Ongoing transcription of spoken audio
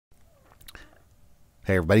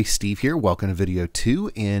Hey everybody, Steve here. Welcome to video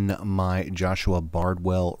 2 in my Joshua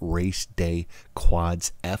Bardwell Race Day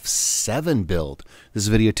Quads F7 build. This is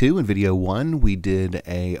video 2. In video 1 we did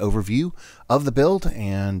a overview of the build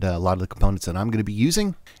and a lot of the components that I'm going to be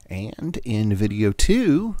using. And in video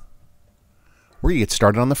 2 we're going to get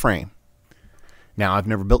started on the frame. Now, I've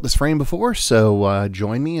never built this frame before, so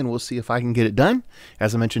join me and we'll see if I can get it done.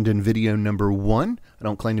 As I mentioned in video number 1, I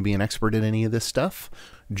don't claim to be an expert in any of this stuff.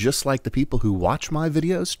 Just like the people who watch my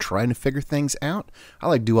videos trying to figure things out, I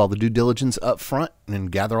like to do all the due diligence up front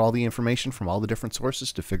and gather all the information from all the different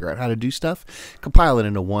sources to figure out how to do stuff, compile it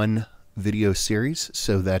into one video series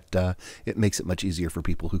so that it makes it much easier for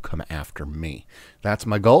people who come after me. That's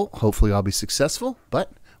my goal. Hopefully I'll be successful,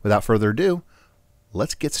 but without further ado,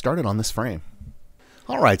 let's get started on this frame.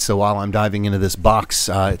 Alright, so while I'm diving into this box,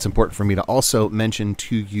 it's important for me to also mention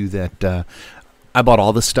to you that I bought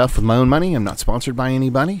all this stuff with my own money. I'm not sponsored by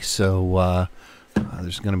anybody, so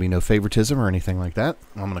there's going to be no favoritism or anything like that.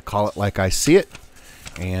 I'm going to call it like I see it,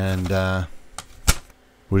 and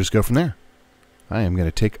we'll just go from there. I am going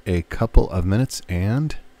to take a couple of minutes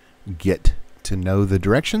and get to know the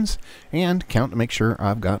directions and count to make sure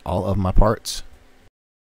I've got all of my parts.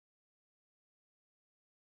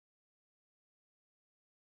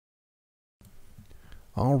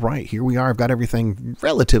 All right, here we are. I've got everything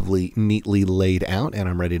relatively neatly laid out and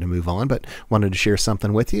I'm ready to move on, but wanted to share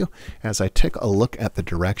something with you. As I took a look at the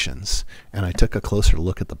directions and I took a closer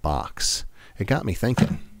look at the box, it got me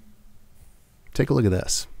thinking. Take a look at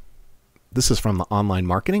this. This is from the online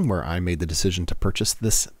marketing where I made the decision to purchase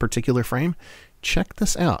this particular frame. Check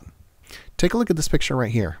this out. Take a look at this picture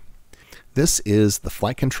right here. This is the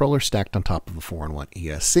flight controller stacked on top of a 4-in-1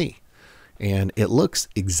 ESC, and it looks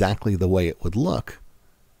exactly the way it would look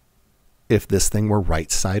if this thing were right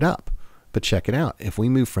side up. But check it out. If we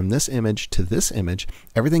move from this image to this image,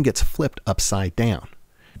 everything gets flipped upside down.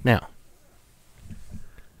 Now,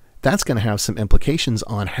 that's going to have some implications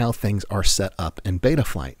on how things are set up in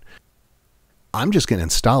Betaflight. I'm just going to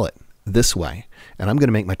install it this way, and I'm going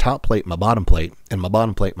to make my top plate my bottom plate, and my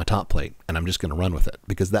bottom plate my top plate, and I'm just going to run with it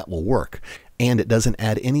because that will work. And it doesn't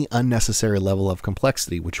add any unnecessary level of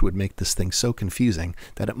complexity, which would make this thing so confusing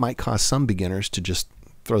that it might cause some beginners to just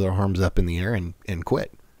throw their arms up in the air and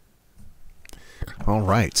quit. All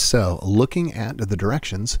right, so looking at the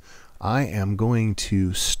directions, I am going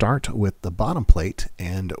to start with the bottom plate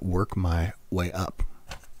and work my way up.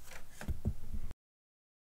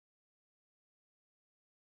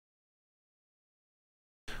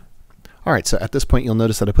 All right, so at this point, you'll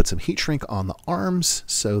notice that I put some heat shrink on the arms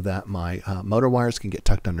so that my motor wires can get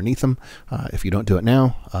tucked underneath them. If you don't do it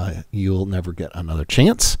now, you'll never get another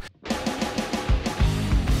chance.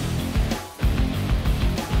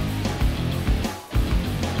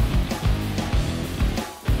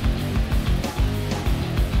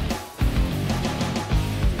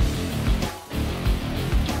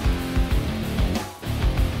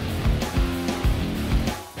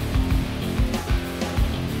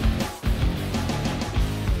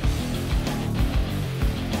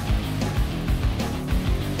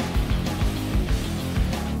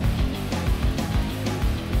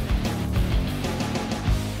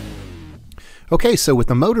 Okay, so with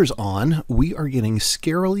the motors on, we are getting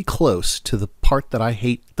scarily close to the part that I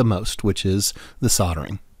hate the most, which is the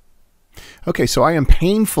soldering. Okay, so I am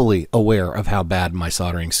painfully aware of how bad my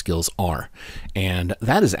soldering skills are, and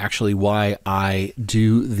that is actually why I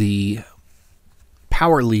do the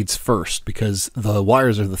power leads first, because the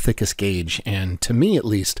wires are the thickest gauge, and to me at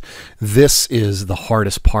least, this is the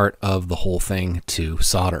hardest part of the whole thing to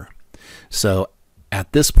solder. So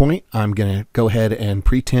at this point, I'm going to go ahead and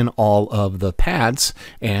pre-tin all of the pads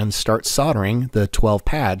and start soldering the 12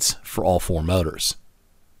 pads for all 4 motors.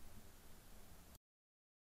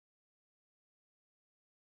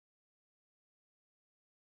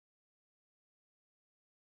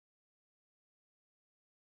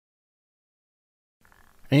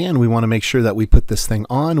 And we want to make sure that we put this thing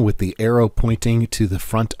on with the arrow pointing to the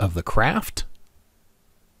front of the craft.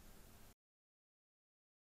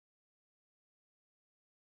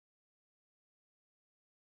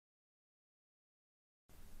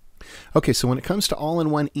 Okay, so when it comes to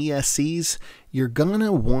all-in-one ESCs, you're going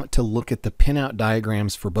to want to look at the pinout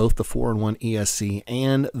diagrams for both the 4-in-1 ESC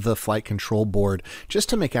and the flight control board just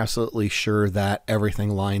to make absolutely sure that everything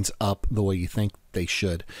lines up the way you think they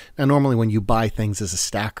should. Now, normally when you buy things as a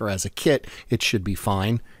stack or as a kit, it should be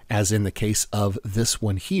fine, as in the case of this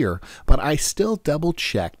one here, but I still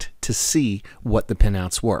double-checked to see what the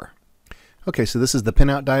pinouts were. Okay, so this is the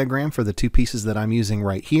pinout diagram for the 2 pieces that I'm using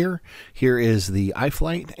right here. Here is the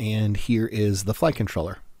iFlight and here is the flight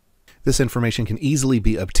controller. This information can easily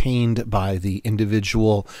be obtained by the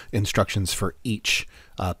individual instructions for each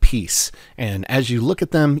piece. And as you look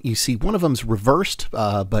at them, you see one of them's reversed,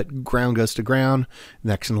 but ground goes to ground.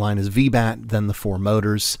 Next in line is VBAT, then the 4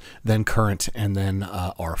 motors, then current, and then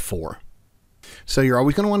R4. So you're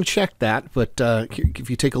always going to want to check that, but if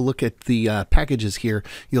you take a look at the packages here,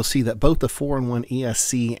 you'll see that both the 4-in-1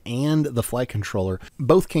 ESC and the flight controller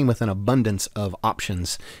both came with an abundance of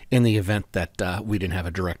options in the event that we didn't have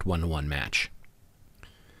a direct 1-to-1 match.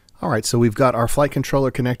 All right, so we've got our flight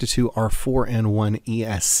controller connected to our 4-in-1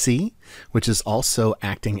 ESC, which is also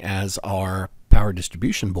acting as our power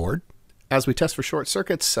distribution board. As we test for short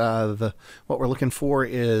circuits, what we're looking for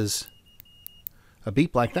is a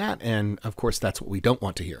beep like that, and of course that's what we don't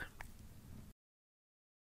want to hear.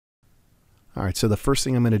 All right, so the first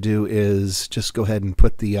thing I'm going to do is just go ahead and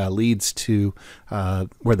put the leads to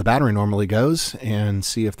where the battery normally goes and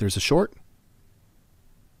see if there's a short.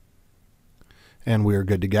 And we're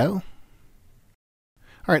good to go.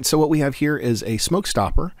 All right, so what we have here is a smoke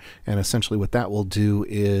stopper, and essentially what that will do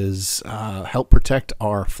is help protect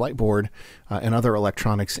our flight board and other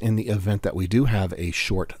electronics in the event that we do have a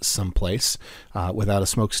short someplace. Without a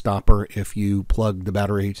smoke stopper, if you plug the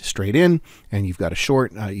battery straight in and you've got a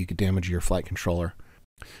short, you could damage your flight controller.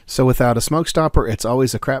 So without a smoke stopper, it's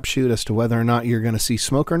always a crapshoot as to whether or not you're going to see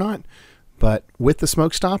smoke or not. But with the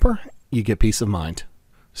smoke stopper, you get peace of mind.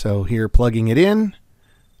 So here, plugging it in,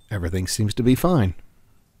 everything seems to be fine.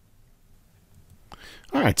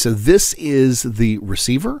 All right, so this is the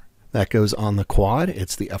receiver that goes on the quad.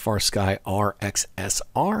 It's the FrSky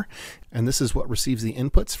RXSR, and this is what receives the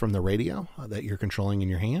inputs from the radio that you're controlling in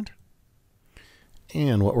your hand.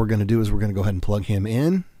 And what we're going to do is we're going to go ahead and plug him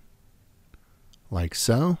in, like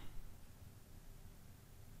so.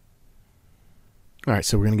 All right,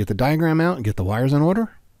 so we're going to get the diagram out and get the wires in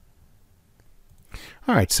order.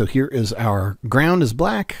 All right, so here is our ground is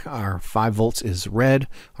black, our 5 volts is red,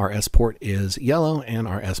 our S port is yellow, and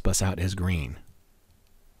our S bus out is green.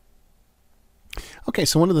 Okay,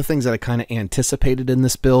 so one of the things that I kind of anticipated in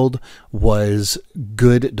this build was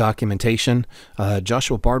good documentation.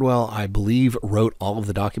 Joshua Bardwell, I believe, wrote all of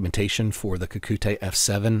the documentation for the Kakute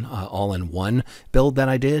F7 all-in-one build that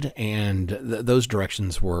I did, and those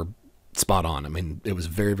directions were spot on. I mean, it was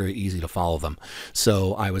very, very easy to follow them.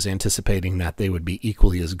 So I was anticipating that they would be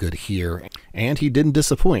equally as good here, and he didn't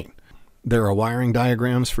disappoint. There are wiring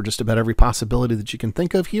diagrams for just about every possibility that you can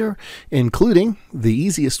think of here, including the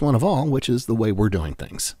easiest one of all, which is the way we're doing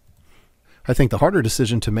things. I think the harder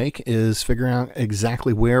decision to make is figuring out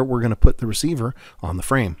exactly where we're going to put the receiver on the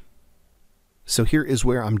frame. So here is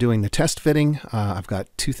where I'm doing the test fitting. I've got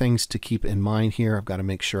 2 things to keep in mind here. I've got to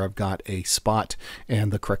make sure I've got a spot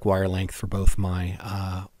and the correct wire length for both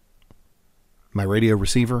my my radio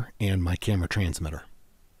receiver and my camera transmitter,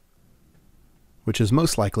 which is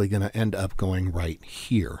most likely going to end up going right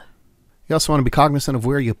here. You also want to be cognizant of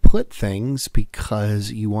where you put things,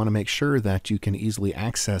 because you want to make sure that you can easily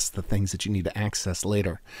access the things that you need to access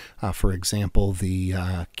later. For example,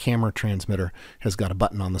 the camera transmitter has got a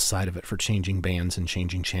button on the side of it for changing bands and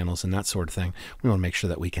changing channels and that sort of thing. We want to make sure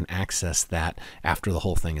that we can access that after the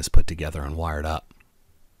whole thing is put together and wired up.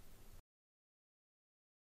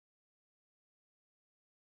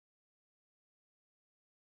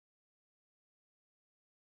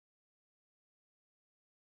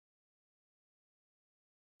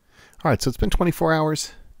 All right, so it's been 24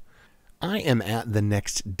 hours. I am at the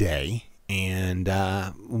next day, and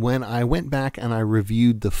when I went back and I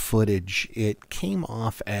reviewed the footage, it came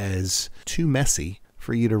off as too messy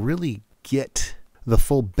for you to really get the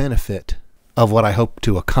full benefit of what I hope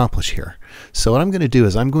to accomplish here. So what I'm going to do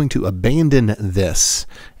is I'm going to abandon this,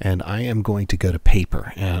 and I am going to go to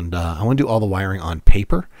paper, and I want to do all the wiring on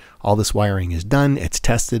paper. All this wiring is done. It's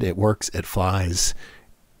tested. It works. It flies.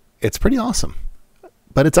 It's pretty awesome.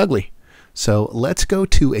 But it's ugly. So let's go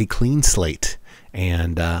to a clean slate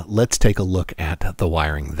and let's take a look at the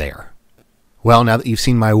wiring there. Well, now that you've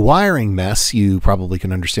seen my wiring mess, you probably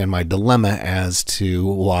can understand my dilemma as to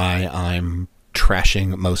why I'm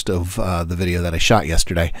trashing most of the video that I shot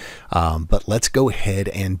yesterday. But let's go ahead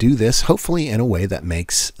and do this, hopefully in a way that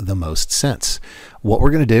makes the most sense. What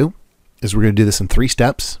we're going to do is we're going to do this in 3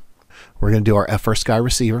 steps. We're going to do our FrSky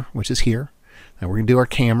receiver, which is here. Then we're going to do our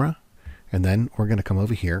camera. And then we're going to come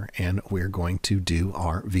over here and we're going to do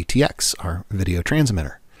our VTX, our video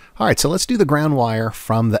transmitter. All right, so let's do the ground wire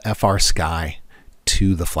from the FrSky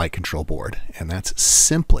to the flight control board. And that's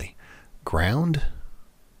simply ground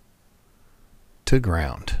to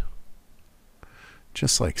ground,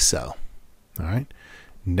 just like so. All right,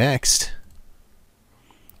 next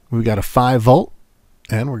we've got a 5 volt,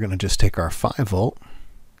 and we're going to just take our 5 volt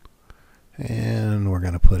And we're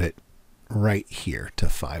going to put it right here to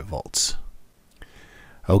 5 volts.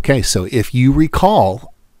 Okay, so if you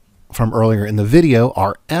recall from earlier in the video,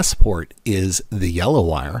 our S port is the yellow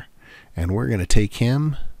wire, and we're going to take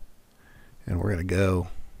him and we're going to go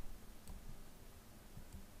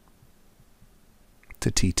to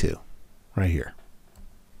T2 right here.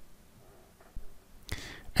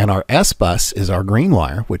 And our S bus is our green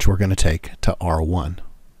wire, which we're going to take to R1.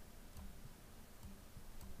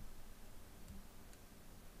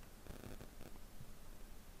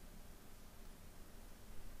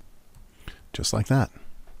 Just like that.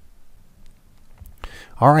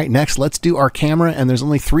 All right, next let's do our camera, and there's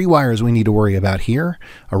only 3 wires we need to worry about here: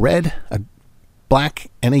 a red, a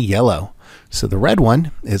black, and a yellow. So the red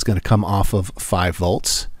one is going to come off of 5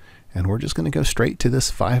 volts, and we're just going to go straight to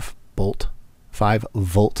this 5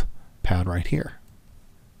 volt pad right here.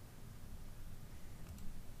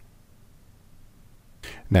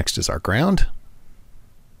 Next is our ground.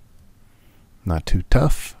 Not too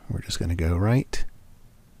tough. We're just going to go right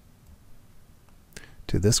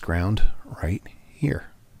to this ground right here.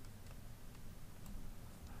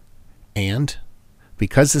 And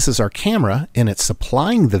because this is our camera and it's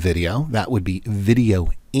supplying the video, that would be video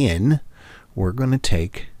in, we're going to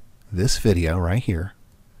take this video right here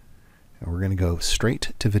and we're going to go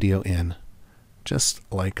straight to video in, just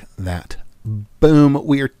like that. Boom,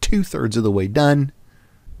 we are 2/3 of the way done.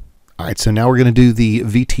 All right, so now we're going to do the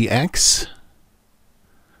VTX,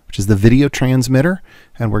 which is the video transmitter,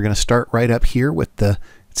 and we're going to start right up here with the,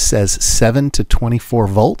 it says 7 to 24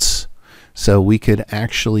 volts. So we could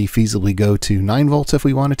actually feasibly go to 9 volts if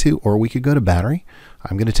we wanted to, or we could go to battery.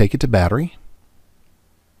 I'm going to take it to battery.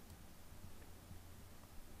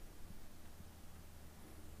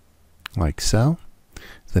 Like so.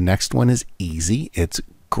 The next one is easy. It's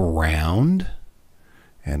ground,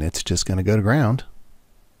 and it's just going to go to ground.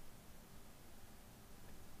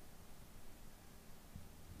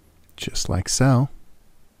 Just like so.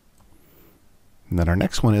 And then our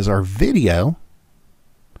next one is our video,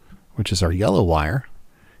 which is our yellow wire,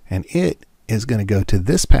 and it is going to go to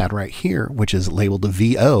this pad right here, which is labeled a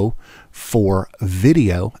VO for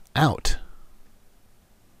video out.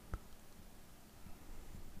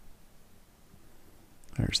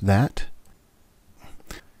 There's that.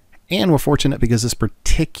 And we're fortunate because this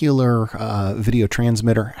particular video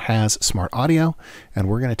transmitter has smart audio, and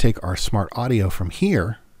we're going to take our smart audio from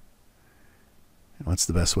here. And what's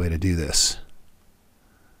the best way to do this?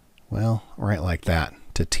 Well, right like that,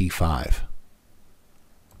 to T5.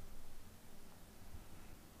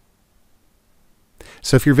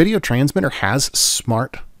 So if your video transmitter has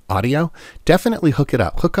smart audio, definitely hook it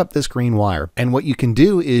up. Hook up this green wire. And what you can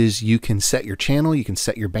do is you can set your channel, you can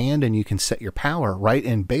set your band, and you can set your power right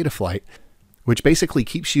in Betaflight, which basically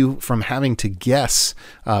keeps you from having to guess,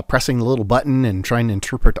 pressing the little button and trying to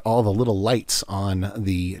interpret all the little lights on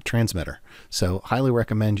the transmitter. So highly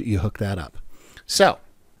recommend you hook that up. So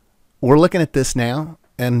we're looking at this now,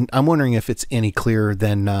 and I'm wondering if it's any clearer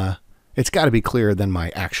than, it's got to be clearer than my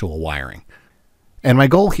actual wiring. And my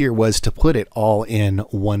goal here was to put it all in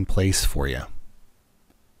one place for you.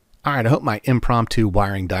 All right, I hope my impromptu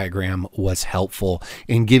wiring diagram was helpful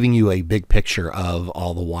in giving you a big picture of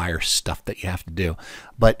all the wire stuff that you have to do.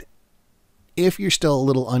 But if you're still a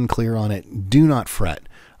little unclear on it, do not fret,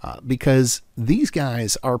 because these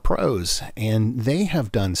guys are pros and they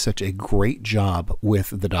have done such a great job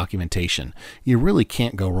with the documentation. You really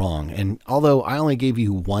can't go wrong. And although I only gave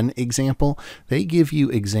you one example, they give you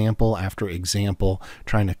example after example,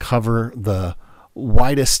 trying to cover the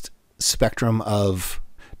widest spectrum of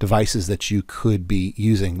devices that you could be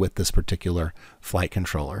using with this particular flight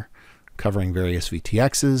controller, covering various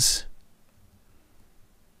VTXs,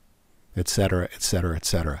 etc., etc.,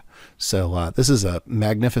 etc. So this is a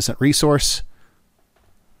magnificent resource,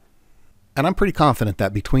 and I'm pretty confident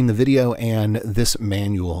that between the video and this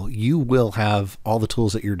manual, you will have all the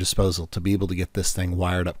tools at your disposal to be able to get this thing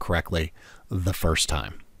wired up correctly the first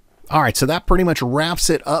time. All right, so that pretty much wraps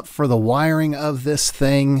it up for the wiring of this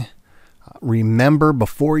thing. Remember,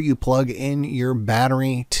 before you plug in your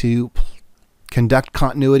battery, to conduct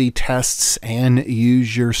continuity tests and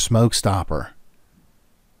use your smoke stopper.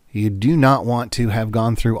 You do not want to have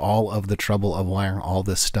gone through all of the trouble of wiring all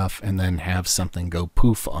this stuff and then have something go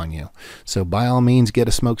poof on you. So by all means, get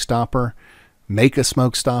a smoke stopper, make a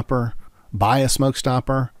smoke stopper, buy a smoke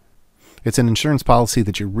stopper. It's an insurance policy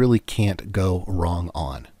that you really can't go wrong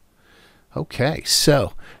on. Okay,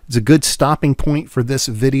 so it's a good stopping point for this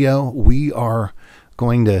video. We are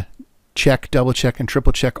going to check, double check, and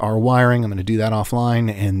triple check our wiring. I'm going to do that offline,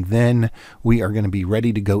 and then we are going to be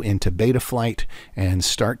ready to go into Betaflight and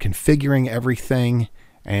start configuring everything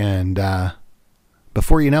And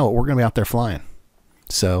before you know it, we're going to be out there flying.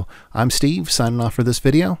 So I'm Steve, signing off for this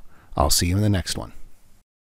video. I'll see you in the next one.